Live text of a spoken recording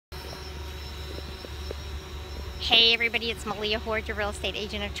Hey everybody, it's Melia, your real estate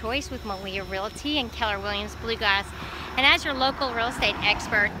agent of choice with Melia Realty and Keller Williams Bluegrass. And as your local real estate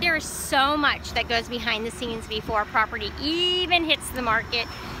expert, there is so much that goes behind the scenes before a property even hits the market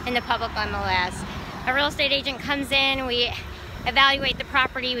in the public MLS. A real estate agent comes in, we evaluate the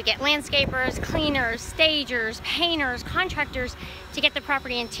property, we get landscapers, cleaners, stagers, painters, contractors to get the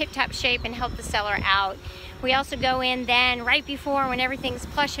property in tip-top shape and help the seller out. We also go in then right before, when everything's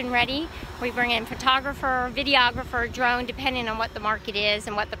plush and ready, we bring in photographer, videographer, drone, depending on what the market is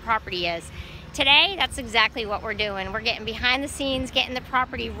and what the property is. Today, that's exactly what we're doing. We're getting behind the scenes, getting the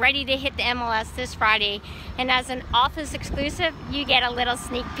property ready to hit the MLS this Friday. And as an office exclusive, you get a little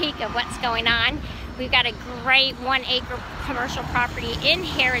sneak peek of what's going on. We've got a great 1-acre commercial property in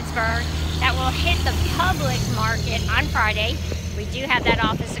Harrodsburg that will hit the public market on Friday. We do have that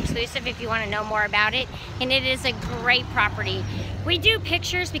office exclusive if you want to know more about it, and it is a great property. We do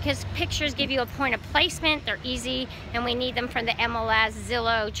pictures because pictures give you a point of placement. They're easy, and we need them from the MLS,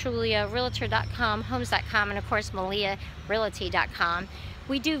 Zillow, Trulia, Realtor.com, Homes.com, and of course MeliaRealty.com.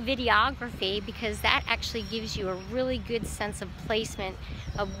 We do videography because that actually gives you a really good sense of placement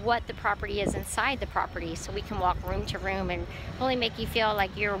of what the property is inside the property, so we can walk room to room and really make you feel like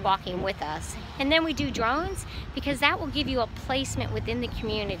you're walking with us. And then we do drones because that will give you a placement within the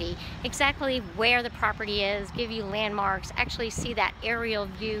community, exactly where the property is, give you landmarks, actually see that aerial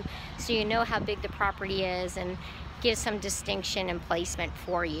view so you know how big the property is and give some distinction and placement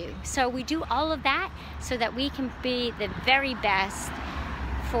for you. So we do all of that so that we can be the very best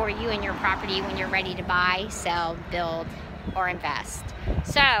for you and your property when you're ready to buy, sell, build, or invest.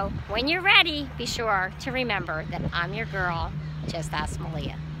 So when you're ready, be sure to remember that I'm your girl. Just ask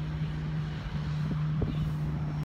Melia.